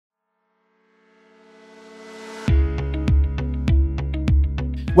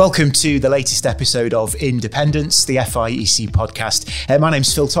Welcome to the latest episode of Independence, the FIEC podcast. My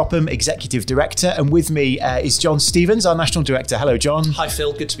name's Phil Topham, Executive Director, and with me is John Stevens, our National Director. Hello, John. Hi,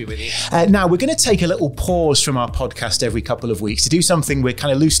 Phil. Good to be with you. Now, we're going to take a little pause from our podcast every couple of weeks to do something we're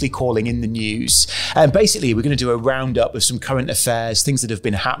kind of loosely calling In the News. Basically, we're going to do a roundup of some current affairs, things that have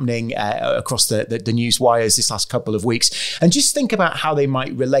been happening across the news wires this last couple of weeks, and just think about how they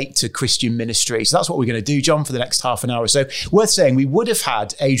might relate to Christian ministry. So that's what we're going to do, John, for the next half an hour or so. Worth saying, we would have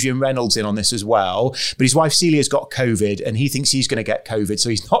had Adrian Reynolds in on this as well, but his wife Celia's got COVID and he thinks he's going to get COVID, so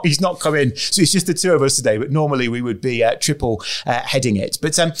he's not come in. So it's just the two of us today, but normally we would be triple heading it.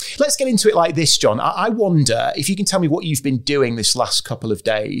 But let's get into it like this, John. I wonder if you can tell me what you've been doing this last couple of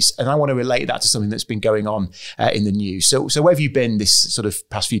days, and I want to relate that to something that's been going on in the news. So where have you been this sort of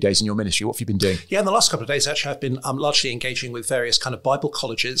past few days in your ministry? What have you been doing? Yeah, in the last couple of days, actually, I've been largely engaging with various kind of Bible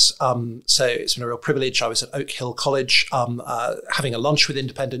colleges. So it's been a real privilege. I was at Oak Hill College having a lunch with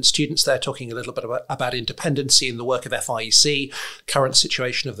independent students there, talking a little bit about independency and the work of FIEC, current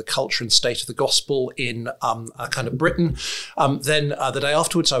situation of the culture and state of the gospel in kind of Britain. Then the day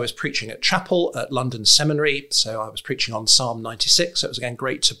afterwards, I was preaching at chapel at London Seminary. So I was preaching on Psalm 96. So it was, again,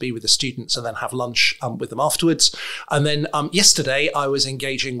 great to be with the students and then have lunch with them afterwards. And then yesterday, I was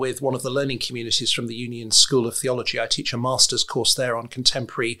engaging with one of the learning communities from the Union School of Theology. I teach a master's course there on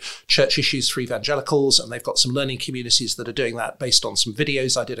contemporary church issues for evangelicals, and they've got some learning communities that are doing that based on some videos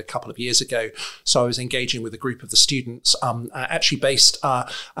I did a couple of years ago. So I was engaging with a group of the students actually based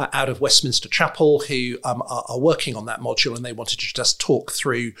out of Westminster Chapel who are working on that module, and they wanted to just talk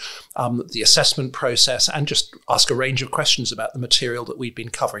through the assessment process and just ask a range of questions about the material that we'd been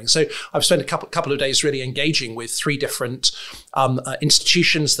covering. So I've spent a couple of days really engaging with three different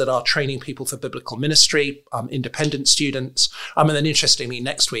institutions that are training people for biblical ministry, independent students. And then interestingly,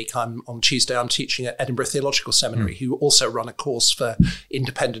 next week, on Tuesday, I'm teaching at Edinburgh Theological Seminary, who also run a course for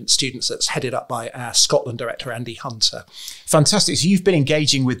independent students that's headed up by our Scotland director, Andy Hunter. Fantastic. So you've been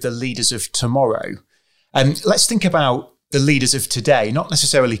engaging with the leaders of tomorrow. Let's think about the leaders of today, not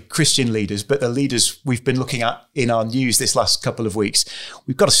necessarily Christian leaders, but the leaders we've been looking at in our news this last couple of weeks.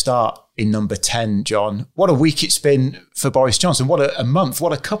 We've got to start in number 10, John. What a week it's been for Boris Johnson. What a month,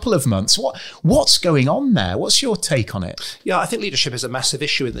 what a couple of months. What's going on there? What's your take on it? Yeah, I think leadership is a massive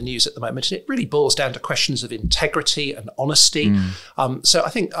issue in the news at the moment, and it really boils down to questions of integrity and honesty. So I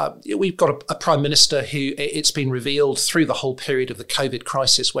think we've got a prime minister who, it's been revealed through the whole period of the COVID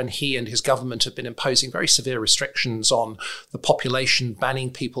crisis, when he and his government have been imposing very severe restrictions on the population, banning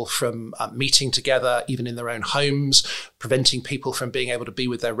people from meeting together, even in their own homes, preventing people from being able to be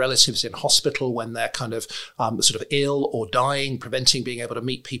with their relatives in hospital when they're kind of sort of ill or dying, preventing being able to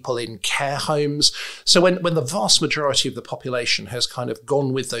meet people in care homes. So when the vast majority of the population has kind of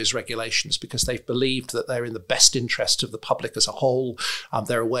gone with those regulations because they've believed that they're in the best interest of the public as a whole,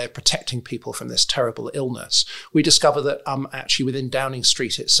 they're aware of protecting people from this terrible illness, we discover that actually within Downing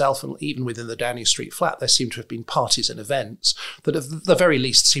Street itself, and even within the Downing Street flat, there seem to have been parties and events that at the very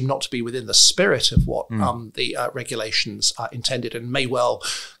least seem not to be within the spirit of what the regulations are intended, and may well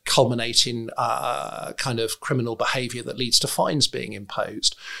culminate in kind of criminal behaviour that leads to fines being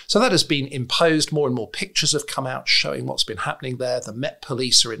imposed. So that has been imposed. More and more pictures have come out showing what's been happening there. The Met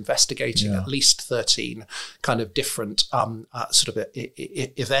Police are investigating at least 13 kind of different sort of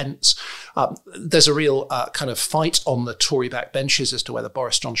events. There's a real kind of fight on the Tory-backed benches as to whether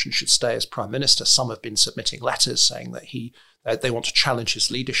Boris Johnson should stay as Prime Minister. Some have been submitting letters saying that they want to challenge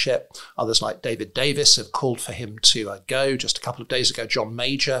his leadership. Others, like David Davis, have called for him to go. Just a couple of days ago, John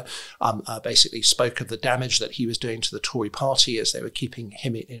Major basically spoke of the damage that he was doing to the Tory party as they were keeping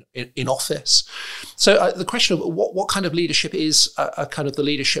him in office. So the question of what kind of leadership is kind of the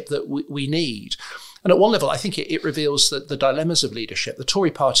leadership that we need. And at one level, I think it reveals that the dilemmas of leadership. The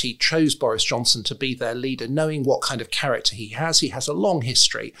Tory party chose Boris Johnson to be their leader, knowing what kind of character he has. He has a long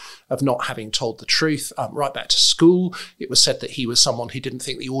history of not having told the truth. Right back to school, it was said that he was someone who didn't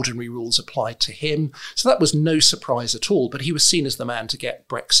think the ordinary rules applied to him. So that was no surprise at all. But he was seen as the man to get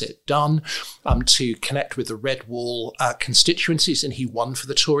Brexit done, to connect with the Red Wall constituencies, and he won for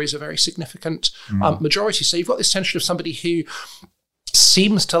the Tories a very significant majority. So you've got this tension of somebody who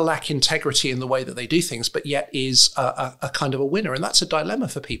seems to lack integrity in the way that they do things, but yet is a kind of a winner. And that's a dilemma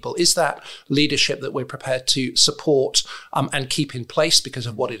for people. Is that leadership that we're prepared to support and keep in place because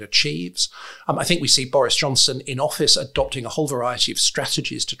of what it achieves? I think we see Boris Johnson in office adopting a whole variety of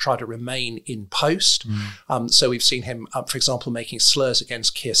strategies to try to remain in post. So we've seen him, for example, making slurs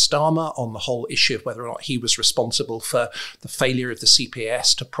against Keir Starmer on the whole issue of whether or not he was responsible for the failure of the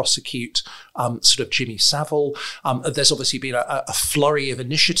CPS to prosecute sort of Jimmy Savile. There's obviously been a flood flurry of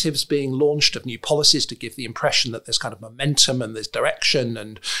initiatives being launched, of new policies to give the impression that there's kind of momentum and there's direction,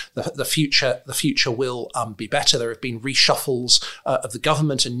 and the future will be better. There have been reshuffles of the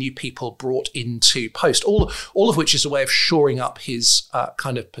government and new people brought into post, all of which is a way of shoring up his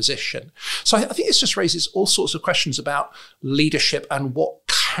kind of position. So I think this just raises all sorts of questions about leadership and what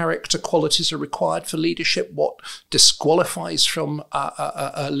character qualities are required for leadership, what disqualifies from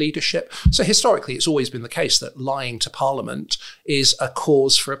leadership. So historically, it's always been the case that lying to Parliament is a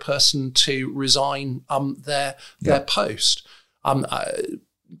cause for a person to resign their post.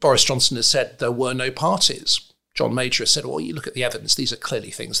 Boris Johnson has said there were no parties. John Major has said, well, you look at the evidence, these are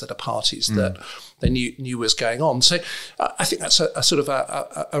clearly things that are parties that they knew was going on. So I think that's a sort of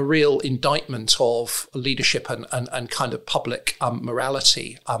a real indictment of leadership and kind of public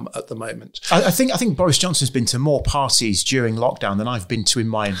morality at the moment. I think Boris Johnson's been to more parties during lockdown than I've been to in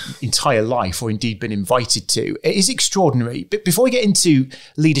my entire life, or indeed been invited to. It is extraordinary. But before we get into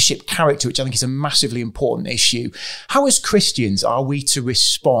leadership character, which I think is a massively important issue, how as Christians are we to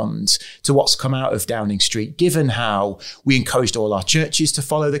respond to what's come out of Downing Street, given how we encouraged all our churches to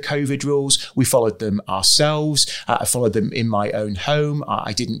follow the COVID rules? We followed them ourselves. I followed them in my own home.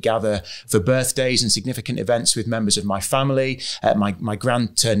 I didn't gather for birthdays and significant events with members of my family. My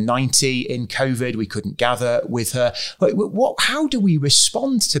grand turned 90 in COVID. We couldn't gather with her. How do we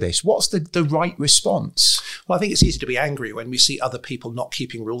respond to this? What's the right response? Well, I think it's easy to be angry when we see other people not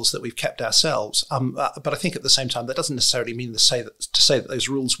keeping rules that we've kept ourselves. But I think at the same time, that doesn't necessarily mean to say that those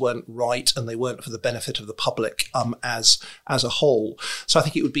rules weren't right and they weren't for the benefit of the public as a whole. So I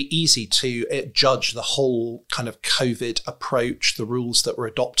think it would be easy to judge the whole kind of COVID approach, the rules that were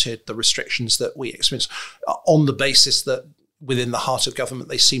adopted, the restrictions that we experienced, on the basis that within the heart of government,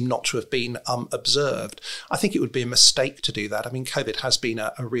 they seem not to have been observed. I think it would be a mistake to do that. I mean, COVID has been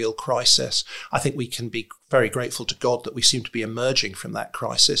a real crisis. I think we can be very grateful to God that we seem to be emerging from that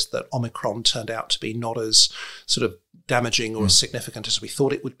crisis, that Omicron turned out to be not as sort of damaging or as significant as we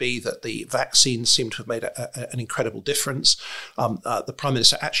thought it would be, that the vaccines seem to have made an incredible difference. The Prime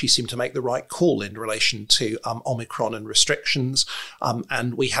Minister actually seemed to make the right call in relation to Omicron and restrictions,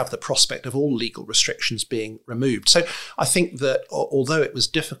 and we have the prospect of all legal restrictions being removed. So I think that although it was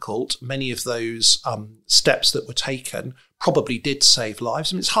difficult, many of those steps that were taken probably did save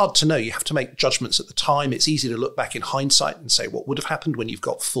lives. I mean, it's hard to know. You have to make judgments at the time. It's easy to look back in hindsight and say what would have happened when you've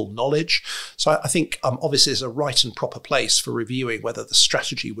got full knowledge. So I think obviously there's a right and proper place for reviewing whether the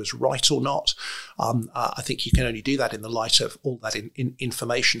strategy was right or not. I think you can only do that in the light of all that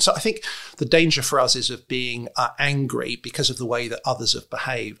information. So I think the danger for us is of being angry because of the way that others have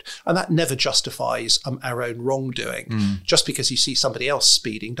behaved. And that never justifies our own wrongdoing. Just because you see somebody else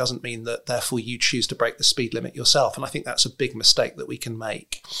speeding doesn't mean that therefore you choose to break the speed limit yourself. And I think that's a big mistake that we can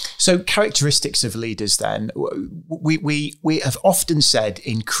make. So characteristics of leaders then, we have often said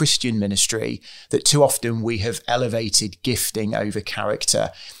in Christian ministry that too often we have elevated gifting over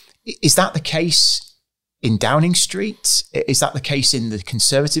character. Is that the case in Downing Street? Is that the case in the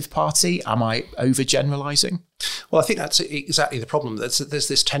Conservative Party? Am I overgeneralising? Well, I think that's exactly the problem. There's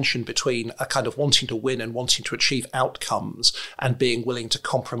this tension between a kind of wanting to win and wanting to achieve outcomes and being willing to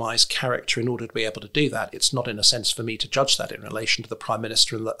compromise character in order to be able to do that. It's not in a sense for me to judge that in relation to the Prime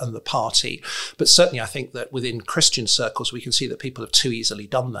Minister and the party. But certainly I think that within Christian circles, we can see that people have too easily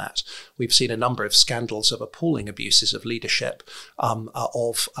done that. We've seen a number of scandals of appalling abuses of leadership,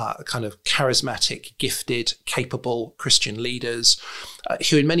 of kind of charismatic, gifted, capable Christian leaders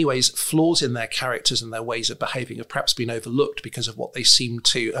who in many ways flaws in their characters and their ways of behaving have perhaps been overlooked because of what they seem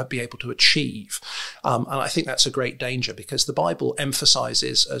to be able to achieve. And I think that's a great danger because the Bible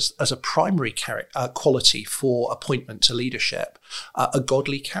emphasizes as a primary quality for appointment to leadership, a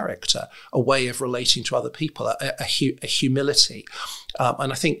godly character, a way of relating to other people, a humility.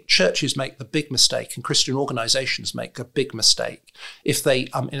 And I think churches make the big mistake and Christian organizations make a big mistake if they,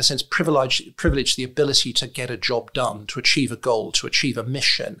 in a sense, privilege the ability to get a job done, to achieve a goal, to achieve a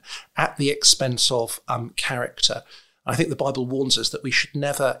mission at the expense of character. I think the Bible warns us that we should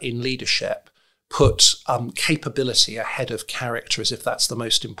never in leadership put capability ahead of character as if that's the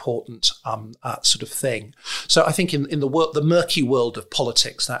most important sort of thing. So I think in the murky world of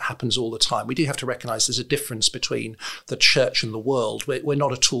politics, that happens all the time. We do have to recognise there's a difference between the church and the world. We're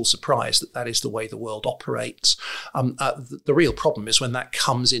not at all surprised that is the way the world operates. The real problem is when that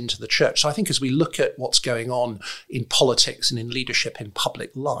comes into the church. So I think as we look at what's going on in politics and in leadership in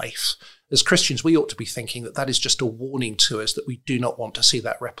public life, as Christians, we ought to be thinking that is just a warning to us that we do not want to see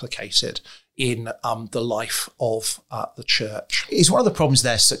that replicated in the life of the church. Is one of the problems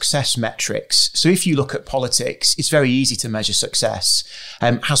there success metrics? So if you look at politics, it's very easy to measure success.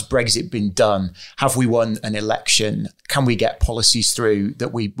 Has Brexit been done? Have we won an election? Can we get policies through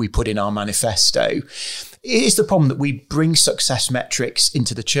that we put in our manifesto? It is the problem that we bring success metrics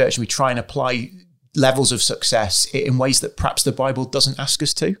into the church and we try and apply levels of success in ways that perhaps the Bible doesn't ask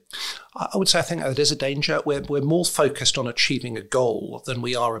us to? I would say I think that is a danger. We're more focused on achieving a goal than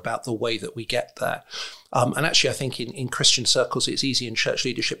we are about the way that we get there. And actually, I think in Christian circles, it's easy in church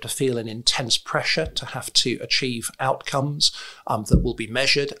leadership to feel an intense pressure to have to achieve outcomes that will be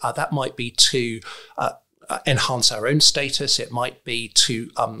measured. That might be to enhance our own status. It might be to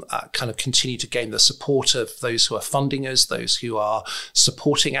kind of continue to gain the support of those who are funding us, those who are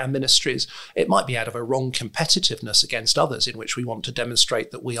supporting our ministries. It might be out of a wrong competitiveness against others in which we want to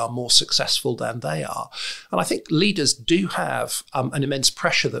demonstrate that we are more successful than they are. And I think leaders do have an immense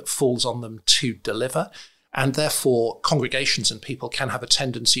pressure that falls on them to deliver. And therefore, congregations and people can have a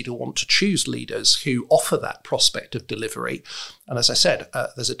tendency to want to choose leaders who offer that prospect of delivery. And as I said,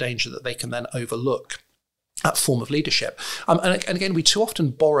 there's a danger that they can then overlook that form of leadership. And again, we too often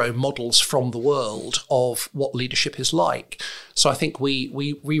borrow models from the world of what leadership is like. So I think we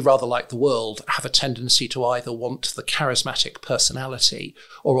rather like the world have a tendency to either want the charismatic personality,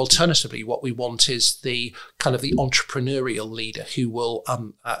 or alternatively, what we want is the kind of the entrepreneurial leader who will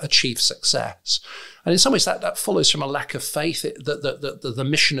achieve success. And in some ways, that follows from a lack of faith. The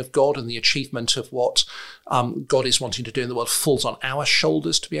mission of God and the achievement of what God is wanting to do in the world falls on our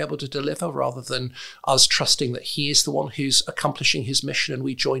shoulders to be able to deliver, rather than us trusting that he is the one who's accomplishing his mission and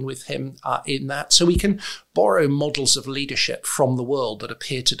we join with him in that. So we can borrow models of leadership from the world that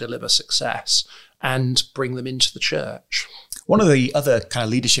appear to deliver success and bring them into the church. One of the other kind of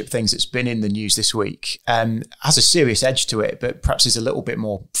leadership things that's been in the news this week has a serious edge to it, but perhaps is a little bit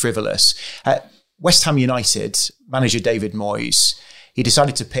more frivolous. West Ham United manager David Moyes, he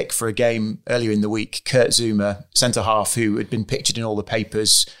decided to pick for a game earlier in the week Kurt Zouma, centre-half, who had been pictured in all the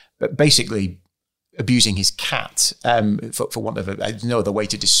papers, but basically abusing his cat, for want of no other way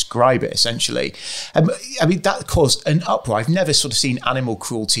to describe it, essentially. I mean, that caused an uproar. I've never sort of seen animal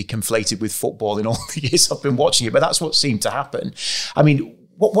cruelty conflated with football in all the years I've been watching it, but that's what seemed to happen. I mean,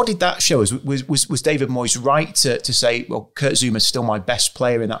 what did that show us? Was David Moyes right to say, well, Kurt Zouma's still my best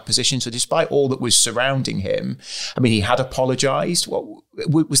player in that position? So despite all that was surrounding him, I mean, he had apologised.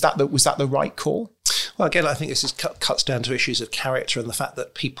 Was that the right call? Well, again, I think this cuts down to issues of character and the fact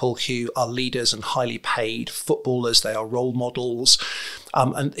that people who are leaders and highly paid footballers, they are role models.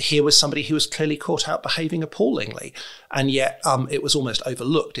 And here was somebody who was clearly caught out behaving appallingly. And yet it was almost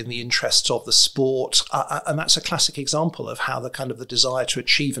overlooked in the interests of the sport. And that's a classic example of how the kind of the desire to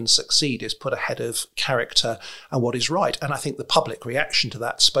achieve and succeed is put ahead of character and what is right. And I think the public reaction to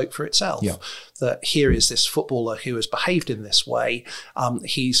that spoke for itself. Yeah. That here is this footballer who has behaved in this way.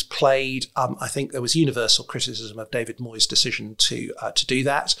 He's played, I think there was universal criticism of David Moyes' decision to do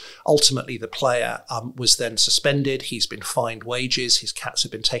that. Ultimately, the player was then suspended. He's been fined wages. His cats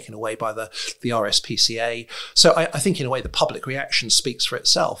have been taken away by the RSPCA. So I think in a way the public reaction speaks for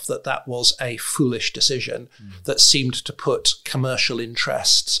itself, that was a foolish decision that seemed to put commercial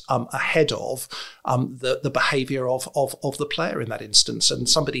interests ahead of the behaviour of the player in that instance. And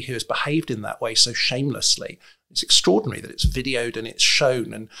somebody who has behaved in that way so shamelessly, it's extraordinary that it's videoed and it's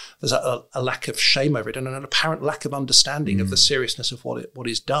shown, and there's a lack of shame over it and an apparent lack of understanding of the seriousness of what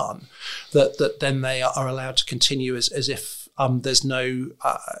is done, that then they are allowed to continue as if there's no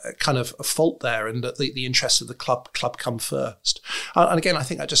kind of a fault there, and that the interests of the club come first. And again, I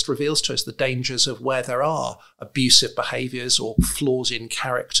think that just reveals to us the dangers of where there are abusive behaviours or flaws in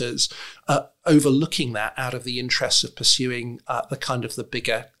characters, overlooking that out of the interests of pursuing the kind of the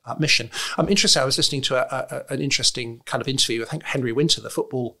bigger mission. Interesting, I was listening to an interesting kind of interview, I think Henry Winter, the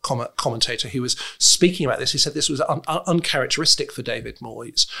football commentator, who was speaking about this. He said this was uncharacteristic for David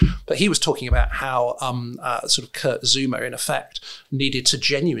Moyes, but he was talking about how sort of Kurt Zouma, in effect, needed to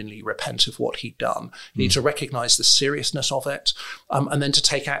genuinely repent of what he'd done. He needed to recognise the seriousness of it, and then to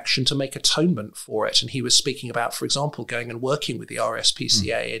take action to make atonement for it. And he was speaking about, for example, going and working with the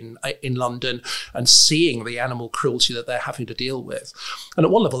RSPCA in London and seeing the animal cruelty that they're having to deal with. And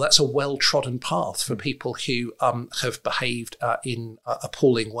at one level, that's a well-trodden path for people who have behaved in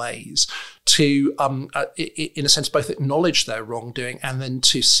appalling ways to, in a sense, both acknowledge their wrongdoing and then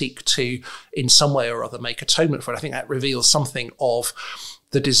to seek to, in some way or other, make atonement for it. I think that reveals something of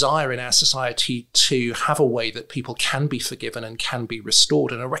the desire in our society to have a way that people can be forgiven and can be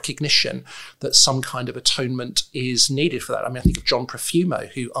restored, and a recognition that some kind of atonement is needed for that. I mean, I think of John Profumo,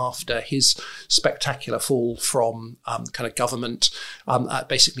 who after his spectacular fall from kind of government,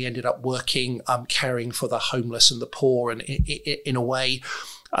 basically ended up working, caring for the homeless and the poor, and in a way,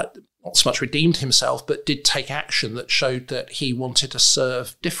 not so much redeemed himself, but did take action that showed that he wanted to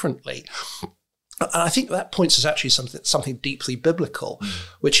serve differently. And I think that points us actually something deeply biblical,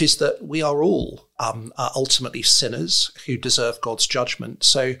 which is that we are all ultimately sinners who deserve God's judgment.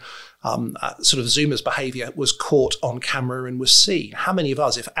 So sort of Zuma's behaviour was caught on camera and was seen. How many of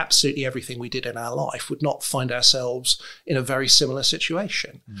us, if absolutely everything we did in our life, would not find ourselves in a very similar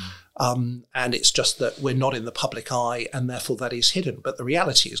situation? And it's just that we're not in the public eye, and therefore that is hidden. But the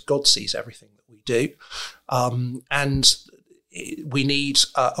reality is God sees everything that we do. And we need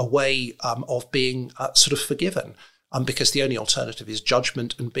a way of being sort of forgiven, because the only alternative is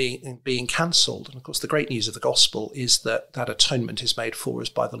judgment and being cancelled. And of course, the great news of the gospel is that atonement is made for us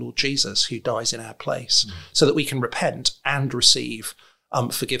by the Lord Jesus, who dies in our place, so that we can repent and receive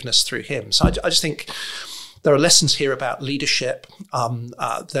forgiveness through him. So I just think there are lessons here about leadership.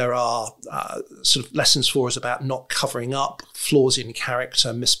 There are sort of lessons for us about not covering up flaws in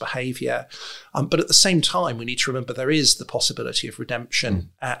character, misbehaviour. But at the same time, we need to remember there is the possibility of redemption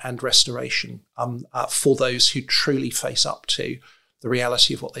and restoration for those who truly face up to the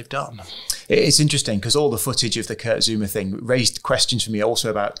reality of what they've done. It's interesting because all the footage of the Kurt Zuma thing raised questions for me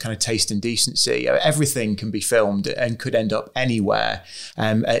also about kind of taste and decency. Everything can be filmed and could end up anywhere.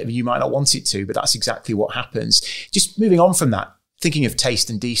 You might not want it to, but that's exactly what happens. Just moving on from that, thinking of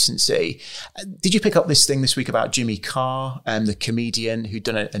taste and decency, did you pick up this thing this week about Jimmy Carr, the comedian who'd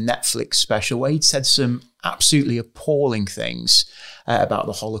done a Netflix special where he'd said some absolutely appalling things about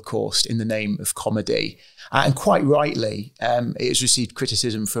the Holocaust in the name of comedy? And quite rightly, it has received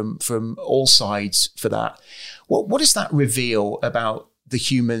criticism from all sides for that. What does that reveal about the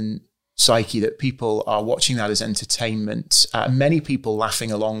human psyche, that people are watching that as entertainment? Many people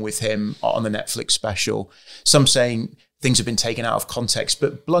laughing along with him on the Netflix special, some saying things have been taken out of context,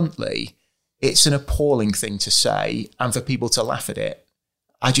 but bluntly, it's an appalling thing to say, and for people to laugh at it,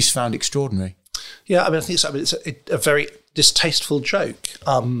 I just found extraordinary. Yeah, I mean, I think it's a very distasteful joke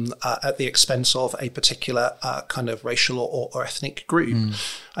at the expense of a particular kind of racial or ethnic group.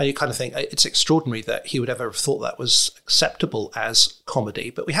 And you kind of think it's extraordinary that he would ever have thought that was acceptable as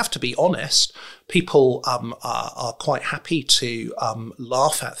comedy. But we have to be honest. People are quite happy to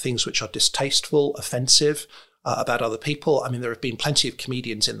laugh at things which are distasteful, offensive, about other people. I mean, there have been plenty of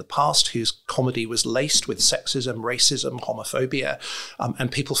comedians in the past whose comedy was laced with sexism, racism, homophobia,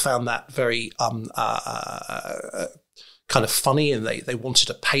 and people found that very kind of funny, and they wanted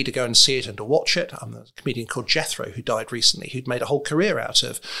to pay to go and see it and to watch it. There's a comedian called Jethro who died recently, who'd made a whole career out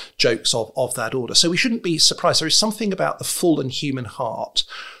of jokes of that order. So we shouldn't be surprised. There is something about the fallen human heart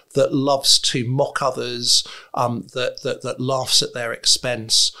that loves to mock others, that laughs at their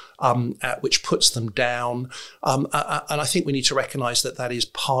expense, which puts them down. And I think we need to recognise that is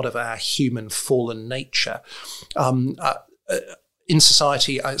part of our human fallen nature. In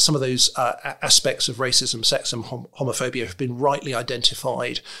society, some of those aspects of racism, sexism, homophobia have been rightly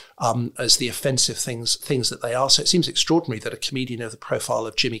identified as the offensive things that they are. So it seems extraordinary that a comedian of the profile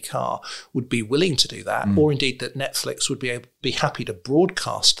of Jimmy Carr would be willing to do that, or indeed that Netflix would be happy to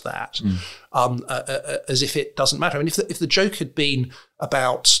broadcast that as if it doesn't matter. And if the joke had been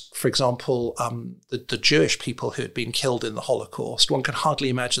about, for example, the Jewish people who had been killed in the Holocaust, one can hardly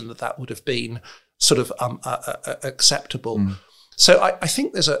imagine that would have been sort of acceptable. So I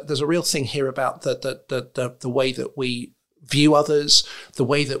think there's a real thing here about the way that we view others, the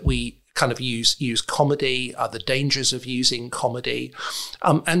way that we kind of use comedy, the dangers of using comedy.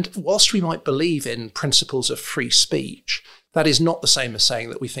 And whilst we might believe in principles of free speech, that is not the same as saying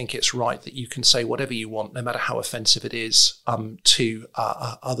that we think it's right that you can say whatever you want, no matter how offensive it is to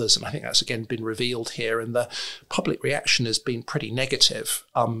others. And I think that's, again, been revealed here. And the public reaction has been pretty negative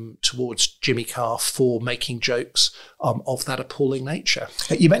towards Jimmy Carr for making jokes of that appalling nature.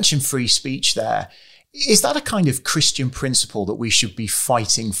 You mentioned free speech there. Is that a kind of Christian principle that we should be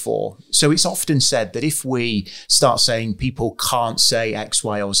fighting for? So it's often said that if we start saying people can't say X,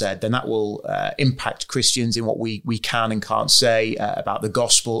 Y, or Z, then that will impact Christians in what we can and can't say about the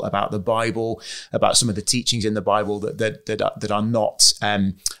gospel, about the Bible, about some of the teachings in the Bible that are not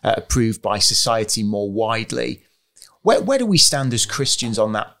approved by society more widely. Where do we stand as Christians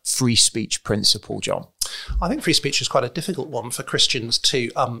on that free speech principle, John? I think free speech is quite a difficult one for Christians to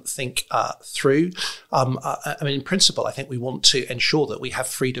think through. In principle, I think we want to ensure that we have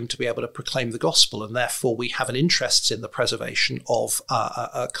freedom to be able to proclaim the gospel, and therefore we have an interest in the preservation of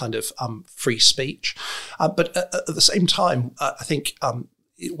a kind of free speech. But at the same time, I think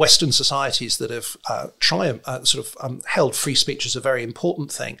Western societies that have held free speech as a very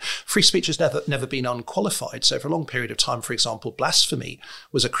important thing. Free speech has never been unqualified. So for a long period of time, for example, blasphemy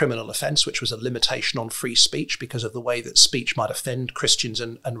was a criminal offence, which was a limitation on free speech because of the way that speech might offend Christians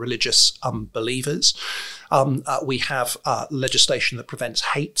and religious believers. We have legislation that prevents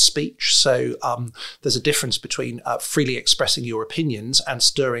hate speech. So there's a difference between freely expressing your opinions and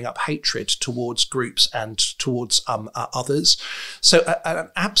stirring up hatred towards groups and towards others. So an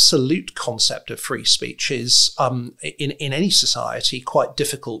absolute concept of free speech is, in any society, quite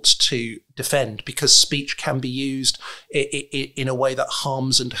difficult to defend because speech can be used in a way that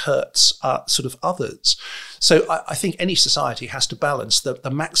harms and hurts others. So I think any society has to balance the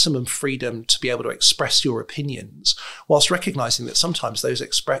maximum freedom to be able to express your opinions, whilst recognising that sometimes those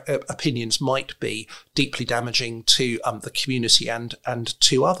opinions might be deeply damaging to the community and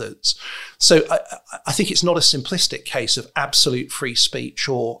to others. So I think it's not a simplistic case of absolute free speech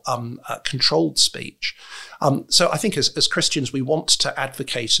or controlled speech. So I think as Christians, we want to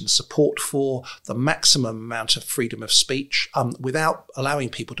advocate and support for the maximum amount of freedom of speech without allowing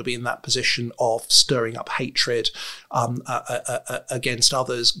people to be in that position of stirring up hatred against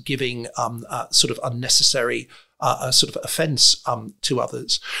others, giving unnecessary offence to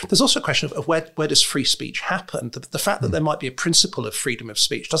others. There's also a question of where does free speech happen? The fact that there might be a principle of freedom of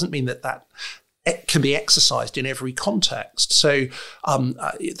speech doesn't mean that it can be exercised in every context. So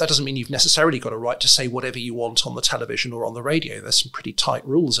that doesn't mean you've necessarily got a right to say whatever you want on the television or on the radio. There's some pretty tight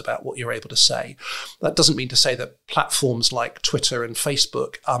rules about what you're able to say. That doesn't mean to say that platforms like Twitter and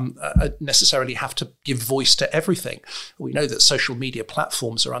Facebook necessarily have to give voice to everything. We know that social media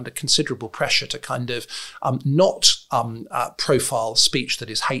platforms are under considerable pressure to kind of not profile speech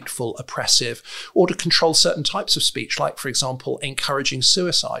that is hateful, oppressive, or to control certain types of speech, like, for example, encouraging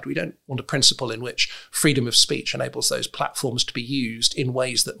suicide. We don't want a principle in which freedom of speech enables those platforms to be used in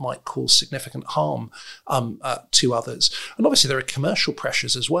ways that might cause significant harm to others. And obviously there are commercial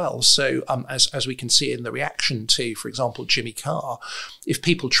pressures as well. So as we can see in the reaction to, for example, Jimmy Carr, if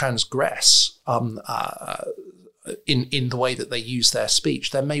people transgress in the way that they use their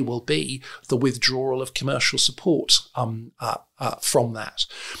speech, there may well be the withdrawal of commercial support from that.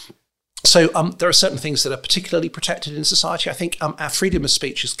 So there are certain things that are particularly protected in society. I think our freedom of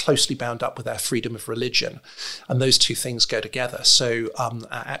speech is closely bound up with our freedom of religion, and those two things go together. So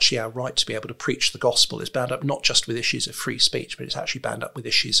actually our right to be able to preach the gospel is bound up not just with issues of free speech, but it's actually bound up with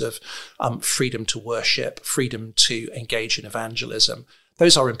issues of freedom to worship, freedom to engage in evangelism.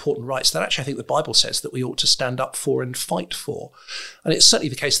 Those are important rights that actually I think the Bible says that we ought to stand up for and fight for. And it's certainly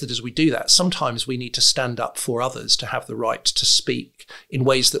the case that as we do that, sometimes we need to stand up for others to have the right to speak in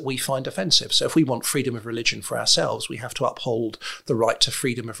ways that we find offensive. So if we want freedom of religion for ourselves, we have to uphold the right to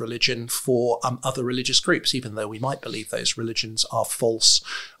freedom of religion for other religious groups, even though we might believe those religions are false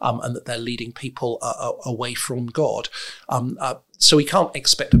and that they're leading people away from God. So we can't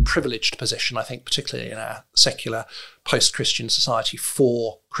expect a privileged position, I think, particularly in our secular post-Christian society,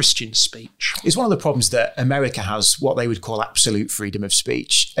 for Christian speech. It's one of the problems that America has what they would call absolute freedom of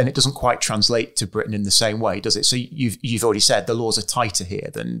speech, and it doesn't quite translate to Britain in the same way, does it? So you've already said the laws are tighter here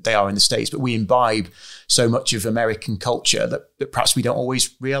than they are in the States, but we imbibe so much of American culture that perhaps we don't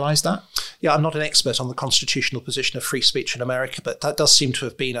always realise that. Yeah, I'm not an expert on the constitutional position of free speech in America, but that does seem to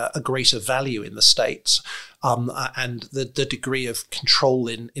have been a greater value in the States. And the degree of control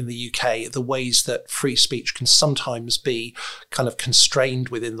in the UK, the ways that free speech can sometimes be kind of constrained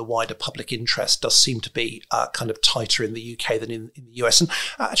within the wider public interest does seem to be kind of tighter in the UK than in the US. And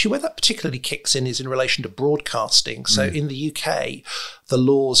actually where that particularly kicks in is in relation to broadcasting. So in the UK, the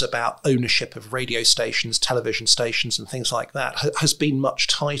laws about ownership of radio stations, television stations and things like that has been much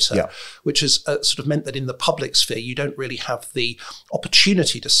tighter, which has sort of meant that in the public sphere, you don't really have the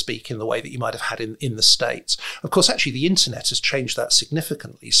opportunity to speak in the way that you might have had in the States. Of course, actually, the internet has changed that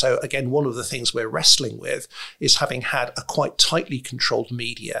significantly. So again, one of the things we're wrestling with is having had a quite tightly controlled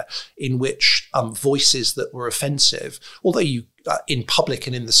media in which voices that were offensive, although you in public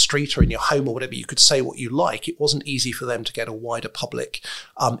and in the street or in your home or whatever, you could say what you like. It wasn't easy for them to get a wider public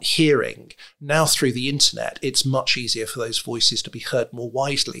hearing. Now through the internet, it's much easier for those voices to be heard more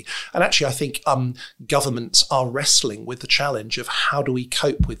widely. And actually, I think governments are wrestling with the challenge of how do we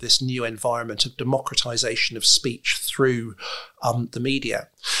cope with this new environment of democratization of speech through the media.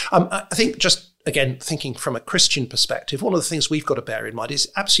 I think just again, thinking from a Christian perspective, one of the things we've got to bear in mind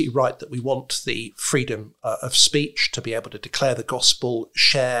is absolutely right that we want the freedom of speech to be able to declare the gospel,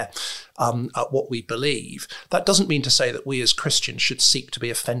 share what we believe. That doesn't mean to say that we as Christians should seek to be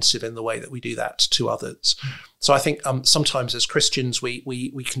offensive in the way that we do that to others. So I think sometimes as Christians,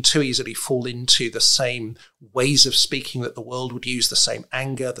 we can too easily fall into the same ways of speaking that the world would use, the same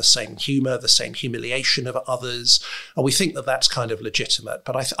anger, the same humour, the same humiliation of others. And we think that that's kind of legitimate.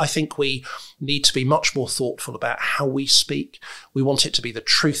 But I think we need to be much more thoughtful about how we speak. We want it to be the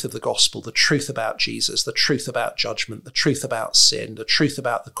truth of the gospel, the truth about Jesus, the truth about judgment, the truth about sin, the truth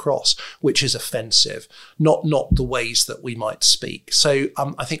about the cross, which is offensive, not the ways that we might speak. So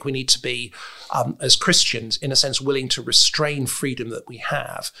I think we need to be, as Christians, in a sense, willing to restrain freedom that we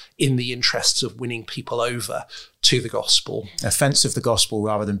have in the interests of winning people over to the gospel. Offensive the gospel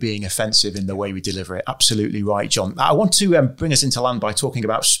rather than being offensive in the way we deliver it. Absolutely right, John. I want to bring us into land by talking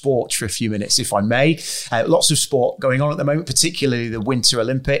about sport for a few minutes, if I may. Lots of sport going on at the moment, particularly the Winter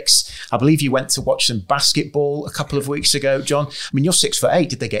Olympics. I believe you went to watch some basketball a couple of weeks ago, John. I mean, you're 6'8".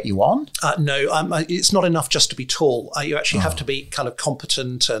 Did they get you on? No, it's not enough just to be tall. You actually have to be kind of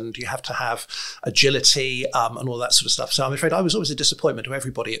competent, and you have to have agility and all that sort of stuff. So I'm afraid I was always a disappointment to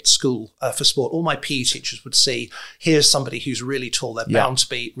everybody at school for sport. All my PE teachers would see, here's somebody who's really tall, they're bound to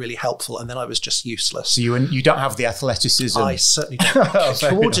be really helpful, and then I was just useless. So you don't have the athleticism? I certainly don't.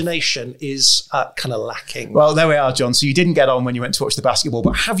 Coordination is kind of lacking. Well, there we are, John. So you didn't get on when you went to watch the basketball,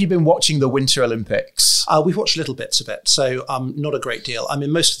 but have you been watching the Winter Olympics? We've watched little bits of it, so not a great deal. I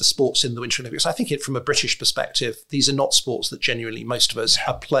mean, most of the sports in the Winter Olympics, I think from a British perspective, these are not sports that genuinely most of us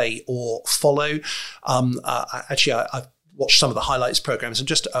play or follow. I've watched some of the highlights programs and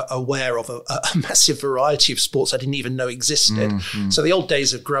just aware of a massive variety of sports I didn't even know existed. Mm-hmm. So the old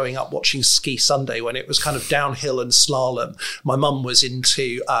days of growing up watching Ski Sunday, when it was kind of downhill and slalom, my mum was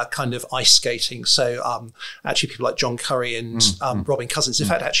into kind of ice skating. So actually people like John Curry and Robin Cousins. In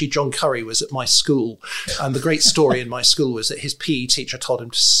fact, actually John Curry was at my school. And the great story in my school was that his PE teacher told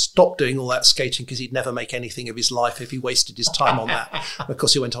him to stop doing all that skating because he'd never make anything of his life if he wasted his time on that. Of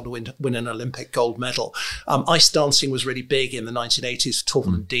course, he went on to win an Olympic gold medal. Ice dancing was really big in the 1980s.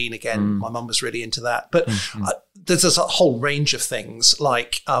 Torval and Dean again. My mum was really into that. But there's a whole range of things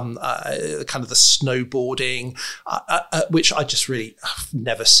like kind of the snowboarding, which I just really have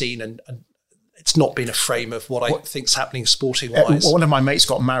never seen, and it's not been a frame of what I think's happening sporting-wise. One of my mates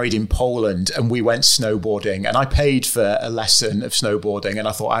got married in Poland and we went snowboarding, and I paid for a lesson of snowboarding, and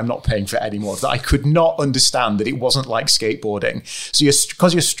I thought, I'm not paying for it anymore. That I could not understand that it wasn't like skateboarding. So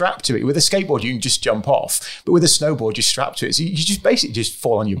because you're strapped to it. With a skateboard, you can just jump off. But with a snowboard, you're strapped to it. So you just basically just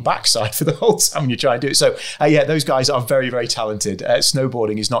fall on your backside for the whole time when you try and do it. So those guys are very, very talented.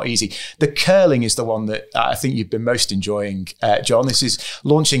 Snowboarding is not easy. The curling is the one that I think you've been most enjoying, John. This is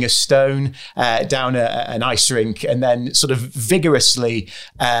launching a stone down an ice rink and then sort of vigorously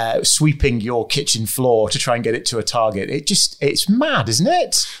sweeping your kitchen floor to try and get it to a target. It's mad, isn't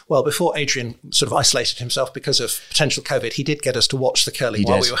it? Well, before Adrian sort of isolated himself because of potential COVID, he did get us to watch the curling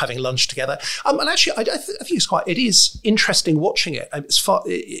while we were having lunch together. And actually, I think it is interesting watching it.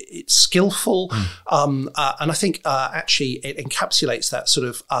 It's skillful. And I think actually it encapsulates that sort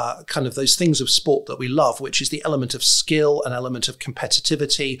of kind of those things of sport that we love, which is the element of skill, an element of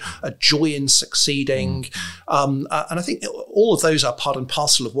competitivity, a joy in succeeding. And I think all of those are part and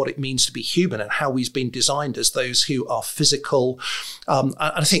parcel of what it means to be human and how we've been designed as those who are physical. And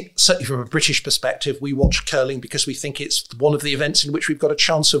I think certainly from a British perspective, we watch curling because we think it's one of the events in which we've got a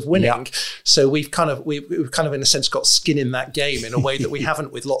chance of winning. Yeah. So we've kind of in a sense got skin in that game in a way that we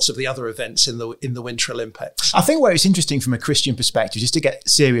haven't with lots of the other events in the Winter Olympics. I think where it's interesting from a Christian perspective, just to get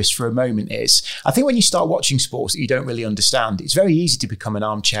serious for a moment, is I think when you start watching sports that you don't really understand, it's very easy to become an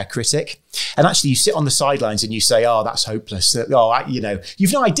armchair critic. And actually you sit on the sidelines and you say, oh, that's hopeless.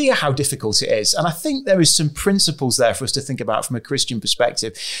 You've no idea how difficult it is. And I think there is some principles there for us to think about from a Christian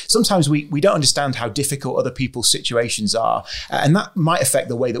perspective. Sometimes we don't understand how difficult other people's situations are. And that might affect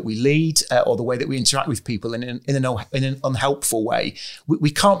the way that we lead or the way that we interact with people in an unhelpful way.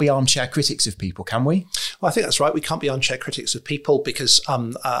 We can't be armchair critics of people, can we? Well, I think that's right. We can't be armchair critics of people because,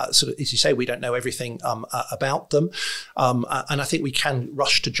 sort of, as you say, we don't know everything about them. And I think we can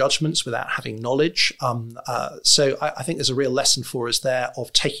rush to judgments without having knowledge. So I think there's a real lesson for us there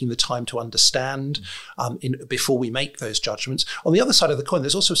of taking the time to understand before we make those judgments. On the other side of the coin,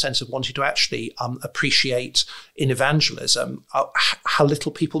 there's also a sense of wanting to actually appreciate in evangelism how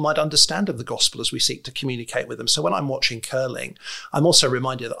little people might understand of the gospel as we seek to communicate with them. So when I'm watching curling, I'm also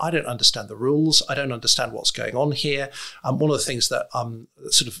reminded that I don't understand the rules. I don't understand what's going on here. One of the things that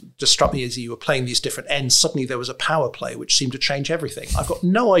sort of just struck me as you were playing these different ends, suddenly there was a power play which seemed to change everything. I've got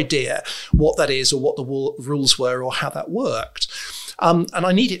no idea what that is or what the rules were or how that worked. And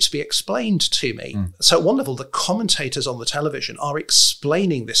I need it to be explained to me. So at one level, the commentators on the television are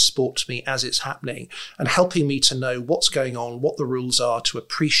explaining this sport to me as it's happening and helping me to know what's going on, what the rules are, to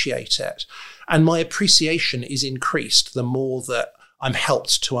appreciate it. And my appreciation is increased the more that I'm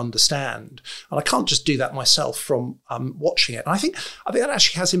helped to understand. And I can't just do that myself from watching it. And I think that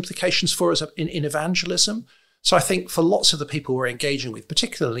actually has implications for us in evangelism. So I think for lots of the people we're engaging with,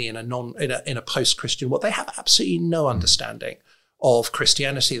 particularly in a post-Christian world, they have absolutely no understanding of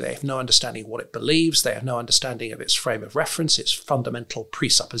Christianity. They have no understanding of what it believes. They have no understanding of its frame of reference, its fundamental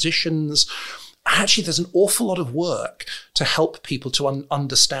presuppositions. Actually, there's an awful lot of work to help people to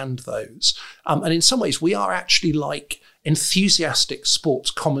understand those. And in some ways, we are actually like enthusiastic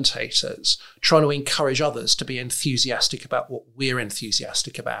sports commentators trying to encourage others to be enthusiastic about what we're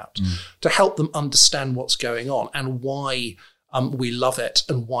enthusiastic about, to help them understand what's going on and why we love it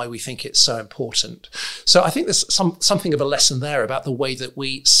and why we think it's so important. So I think there's something of a lesson there about the way that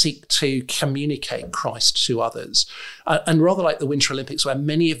we seek to communicate Christ to others. And rather like the Winter Olympics, where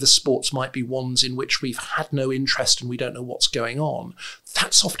many of the sports might be ones in which we've had no interest and we don't know what's going on,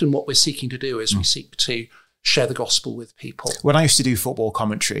 that's often what we're seeking to do as we seek to share the gospel with people. When I used to do football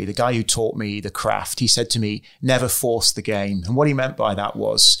commentary, the guy who taught me the craft, he said to me, never force the game. And what he meant by that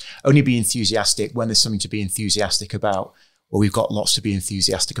was only be enthusiastic when there's something to be enthusiastic about. Well, we've got lots to be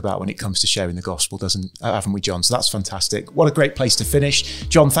enthusiastic about when it comes to sharing the gospel, haven't we, John? So that's fantastic. What a great place to finish.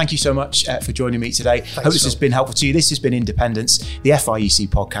 John, thank you so much for joining me today. Thanks, hope this has been helpful to you. This has been Independence, the FIEC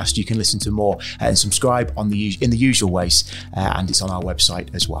podcast. You can listen to more and subscribe in the usual ways, and it's on our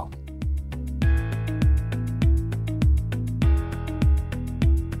website as well.